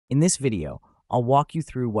In this video, I'll walk you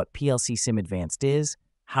through what PLCSIM Advanced is,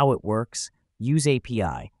 how it works, use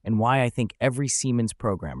API, and why I think every Siemens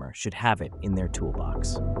programmer should have it in their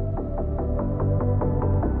toolbox.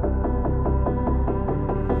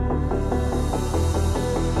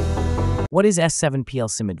 What is S7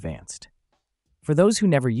 PLCSIM Advanced? For those who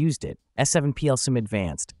never used it, S7 PLCSIM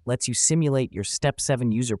Advanced lets you simulate your Step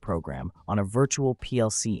 7 user program on a virtual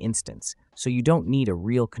PLC instance, so you don't need a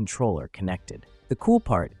real controller connected. The cool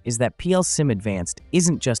part is that PLCSIM Advanced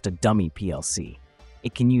isn't just a dummy PLC.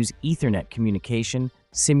 It can use Ethernet communication,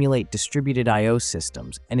 simulate distributed I/O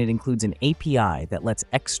systems, and it includes an API that lets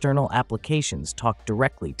external applications talk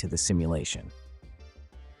directly to the simulation.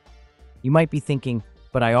 You might be thinking,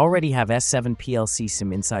 but I already have S7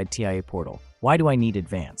 PLCSIM inside TIA Portal. Why do I need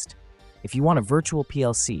Advanced? If you want a virtual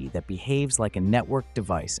PLC that behaves like a network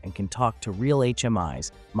device and can talk to real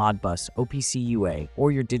HMIs, Modbus, OPC UA,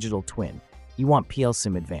 or your digital twin, you want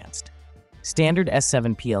PLCSIM Advanced. Standard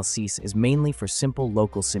S7 PLCs is mainly for simple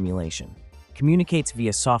local simulation. Communicates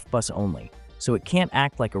via softbus only, so it can't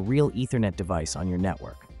act like a real Ethernet device on your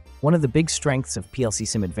network. One of the big strengths of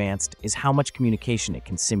PLCSIM Advanced is how much communication it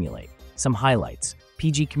can simulate. Some highlights: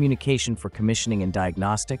 PG communication for commissioning and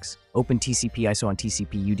diagnostics, Open TCP ISO on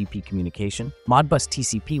TCP UDP communication, Modbus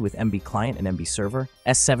TCP with MB client and MB server,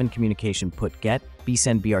 S7 communication put get,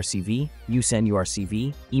 bsend BRCV, usend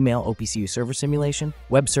URCV, email OPCU server simulation,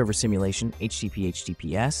 web server simulation, HTTP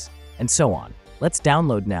HTTPS, and so on. Let's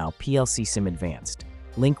download now PLCSIM Advanced.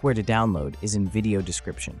 Link where to download is in video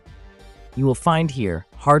description. You will find here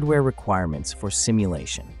hardware requirements for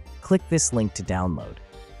simulation. Click this link to download.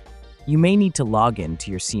 You may need to log in to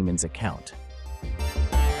your Siemens account.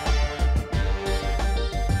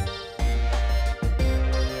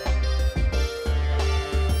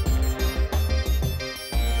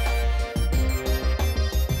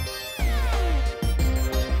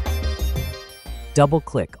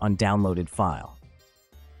 Double-click on downloaded file.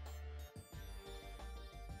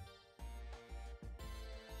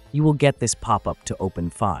 You will get this pop-up to open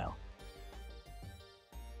file.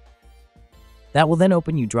 That will then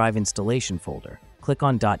open your drive installation folder. Click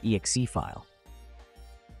on .exe file.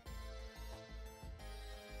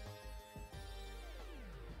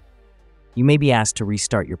 You may be asked to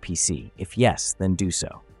restart your PC. If yes, then do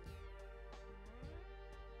so.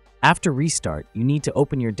 After restart, you need to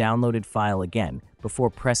open your downloaded file again before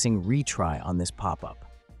pressing retry on this pop-up.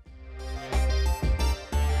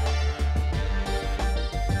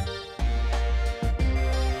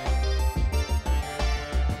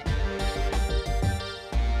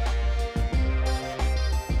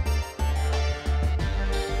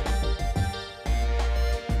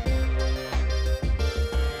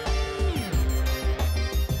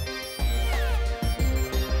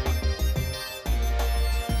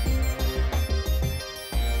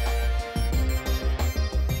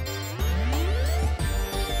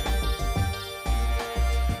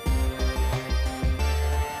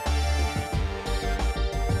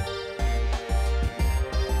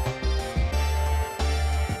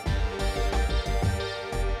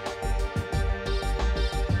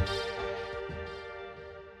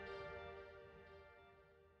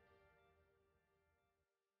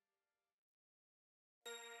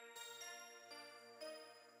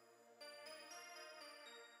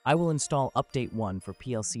 I will install Update 1 for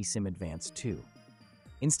PLCSIM Advanced 2.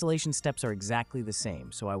 Installation steps are exactly the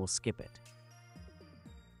same, so I will skip it.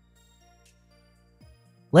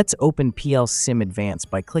 Let's open PLCSIM Advanced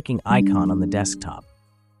by clicking icon on the desktop.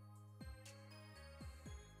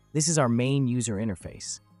 This is our main user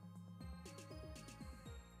interface.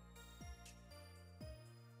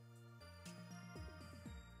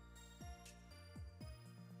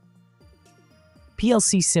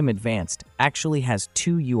 PLCSIM Advanced actually has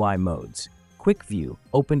two UI modes. Quick View,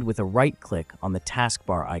 opened with a right-click on the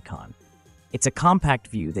taskbar icon. It's a compact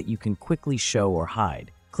view that you can quickly show or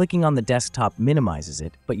hide. Clicking on the desktop minimizes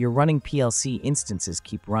it, but your running PLC instances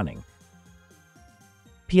keep running.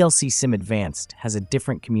 PLCSIM Advanced has a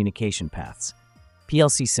different communication paths.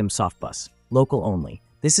 PLCSIM Softbus, local only.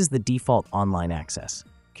 This is the default online access.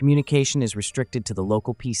 Communication is restricted to the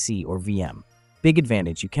local PC or VM. Big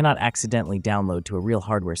advantage, you cannot accidentally download to a real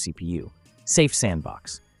hardware CPU. Safe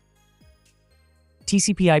sandbox.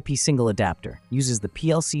 TCP/IP single adapter uses the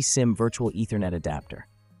PLCSIM virtual Ethernet adapter.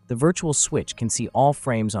 The virtual switch can see all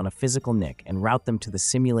frames on a physical NIC and route them to the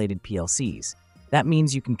simulated PLCs. That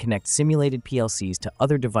means you can connect simulated PLCs to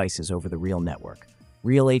other devices over the real network.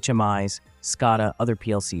 Real HMIs, SCADA, other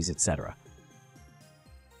PLCs, etc.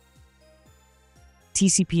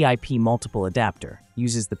 TCP/IP multiple adapter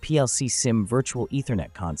uses the PLCSIM virtual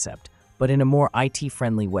Ethernet concept, but in a more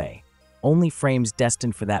IT-friendly way. Only frames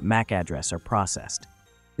destined for that MAC address are processed.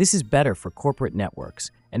 This is better for corporate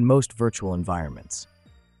networks and most virtual environments.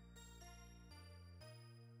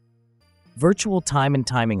 Virtual time and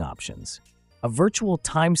timing options. A virtual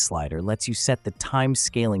time slider lets you set the time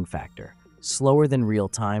scaling factor, slower than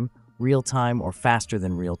real-time, or faster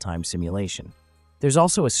than real-time simulation. There's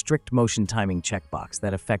also a strict motion timing checkbox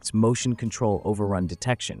that affects motion control overrun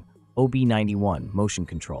detection, OB91 motion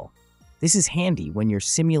control. This is handy when you're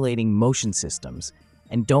simulating motion systems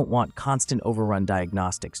and don't want constant overrun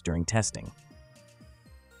diagnostics during testing.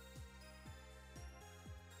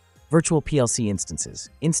 Virtual PLC instances.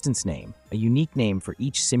 Instance name, a unique name for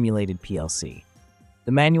each simulated PLC.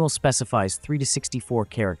 The manual specifies 3 to 64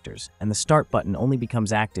 characters, and the start button only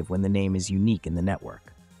becomes active when the name is unique in the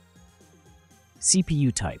network.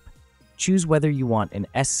 CPU type. Choose whether you want an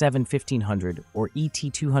S7-1500 or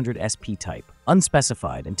ET200SP type,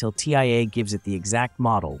 unspecified until TIA gives it the exact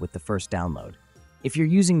model with the first download. If you're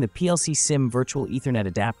using the PLCSIM Virtual Ethernet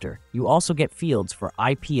adapter, you also get fields for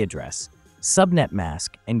IP address, subnet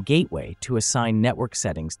mask, and gateway to assign network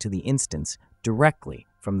settings to the instance directly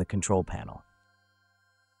from the control panel.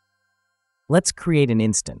 Let's create an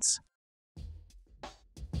instance.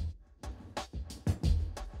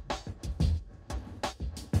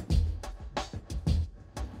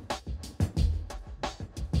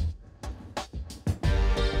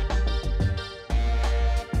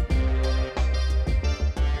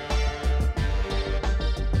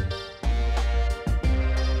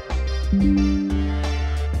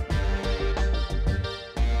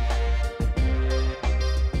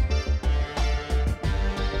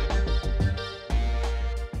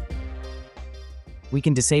 We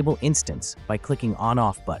can disable instance by clicking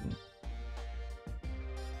on-off button,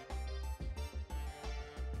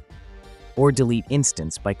 or delete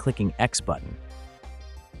instance by clicking X button.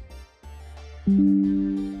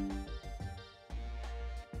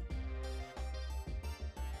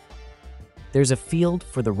 There's a field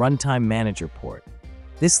for the Runtime Manager port.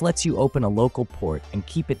 This lets you open a local port and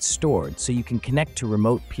keep it stored so you can connect to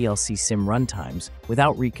remote PLCSIM runtimes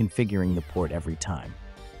without reconfiguring the port every time.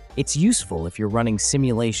 It's useful if you're running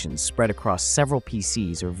simulations spread across several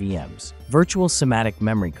PCs or VMs. Virtual Somatic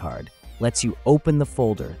Memory Card lets you open the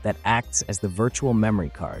folder that acts as the virtual memory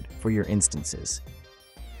card for your instances.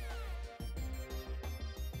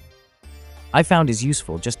 I found is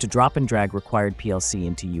useful just to drop and drag required PLC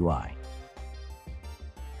into UI.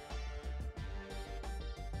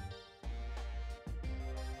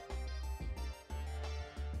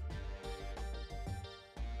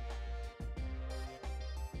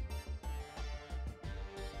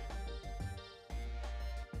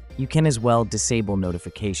 You can as well disable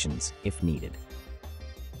notifications if needed.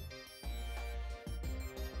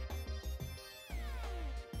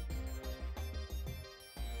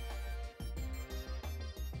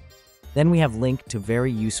 Then we have link to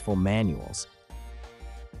very useful manuals.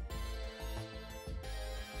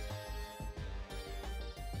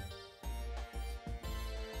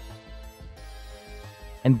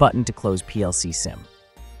 And button to close PLCSIM.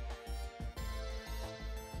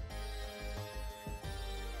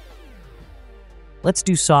 Let's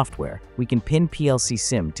do software. We can pin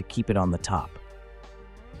PLCSIM to keep it on the top.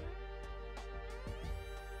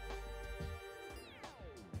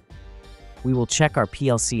 We will check our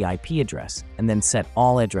PLC IP address and then set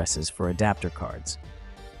all addresses for adapter cards.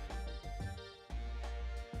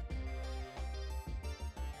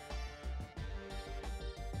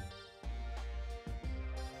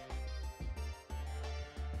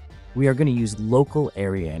 We are going to use local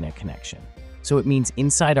area in a connection. So it means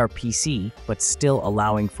inside our PC, but still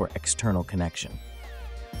allowing for external connection.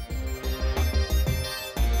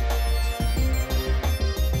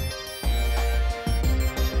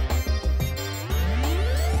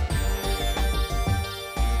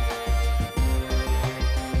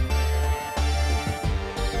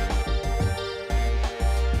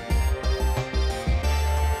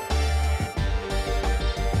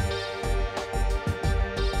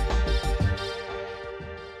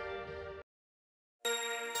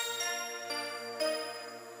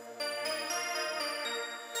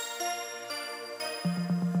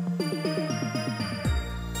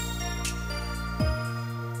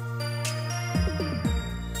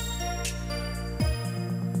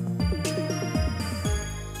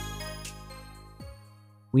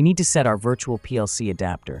 We need to set our virtual PLC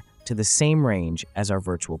adapter to the same range as our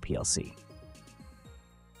virtual PLC.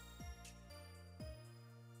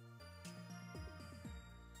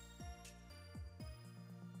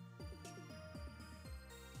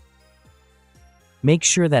 Make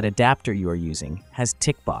sure that adapter you are using has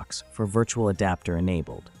tick box for virtual adapter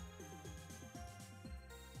enabled.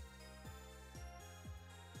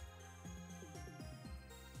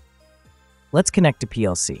 Let's connect to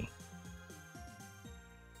PLC.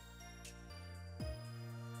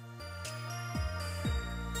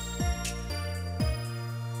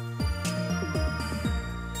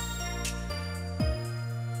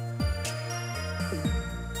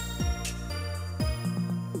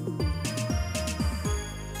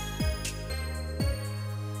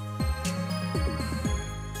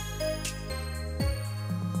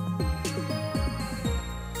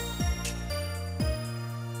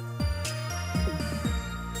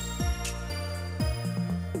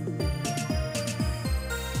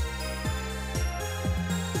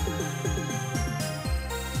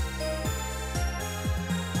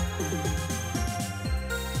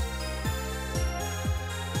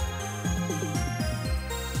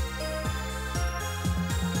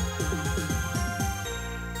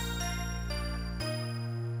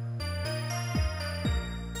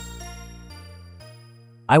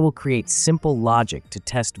 I will create simple logic to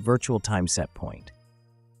test virtual time set point.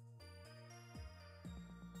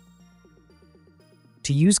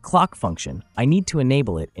 To use clock function, I need to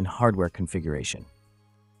enable it in hardware configuration.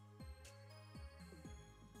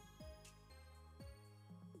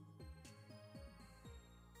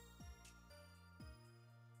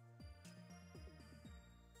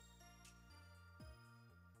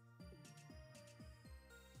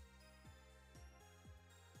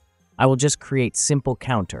 I will just create simple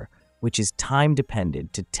counter, which is time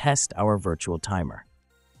dependent to test our virtual timer.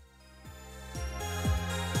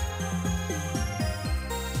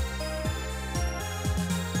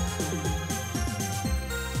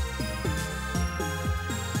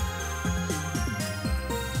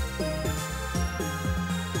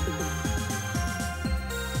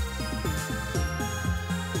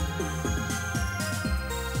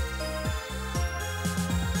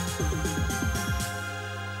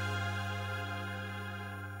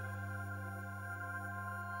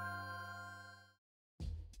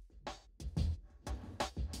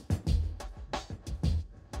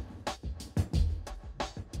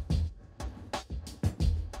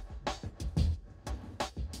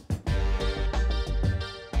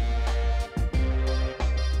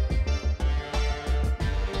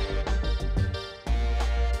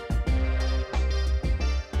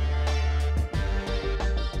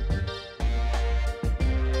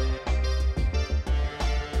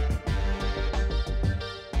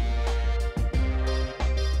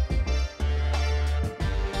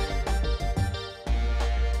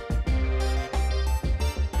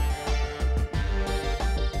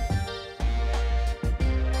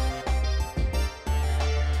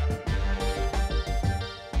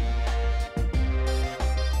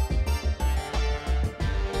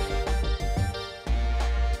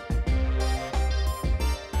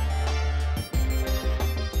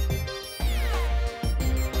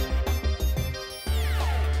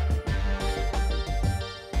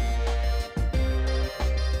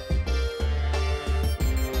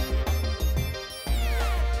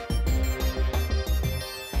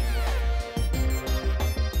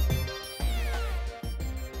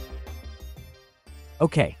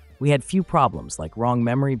 Okay, we had few problems like wrong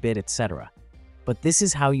memory bit, etc. But this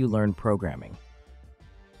is how you learn programming.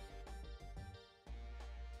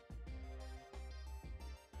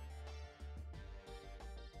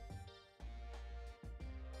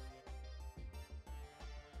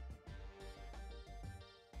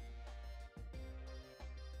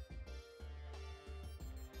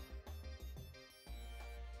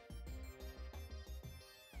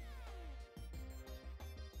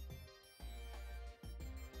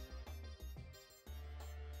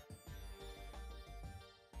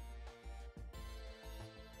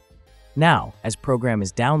 Now, as program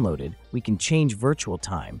is downloaded, we can change virtual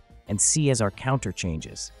time and see as our counter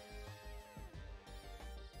changes.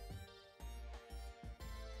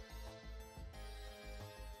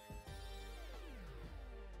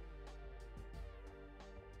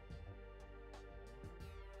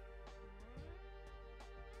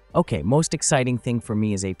 Okay, most exciting thing for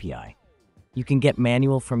me is API. You can get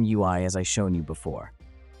manual from UI as I shown you before.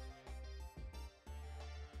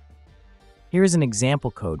 Here is an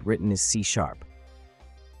example code written as C#.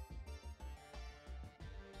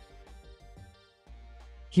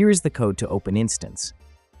 Here is the code to open instance.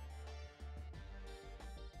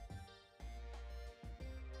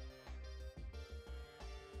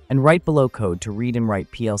 And right below code to read and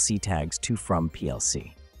write PLC tags to from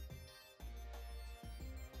PLC.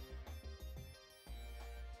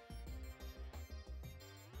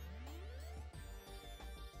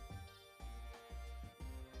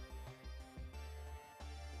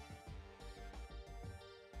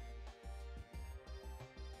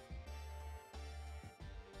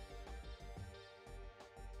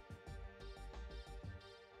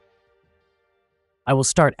 I will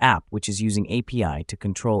start app, which is using API to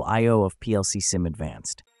control I/O of PLCSIM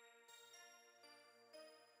Advanced.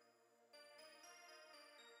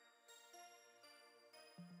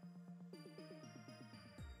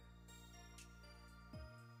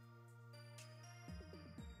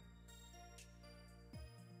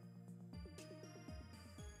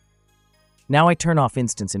 Now I turn off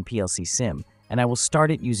instance in PLCSIM, and I will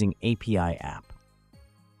start it using API app.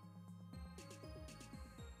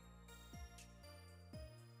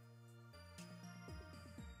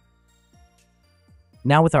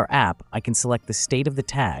 Now with our app, I can select the state of the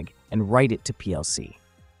tag and write it to PLC.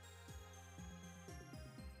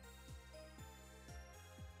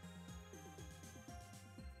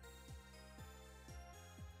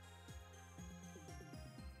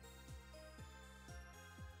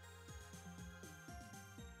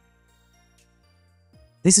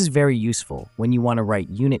 This is very useful when you want to write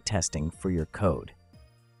unit testing for your code.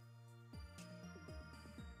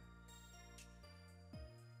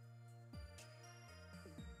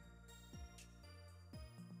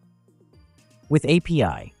 With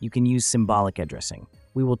API, you can use symbolic addressing.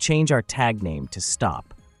 We will change our tag name to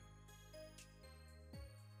stop.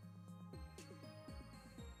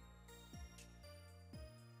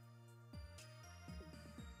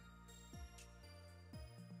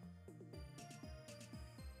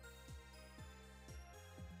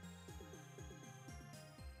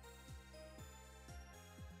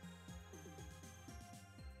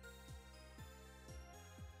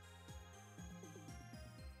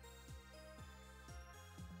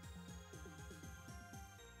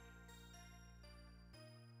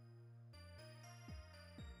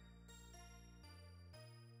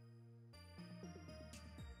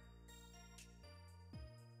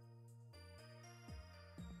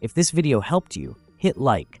 If this video helped you, hit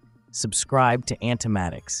like, subscribe to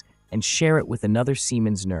Antomatix, and share it with another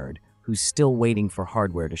Siemens nerd who's still waiting for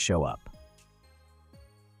hardware to show up.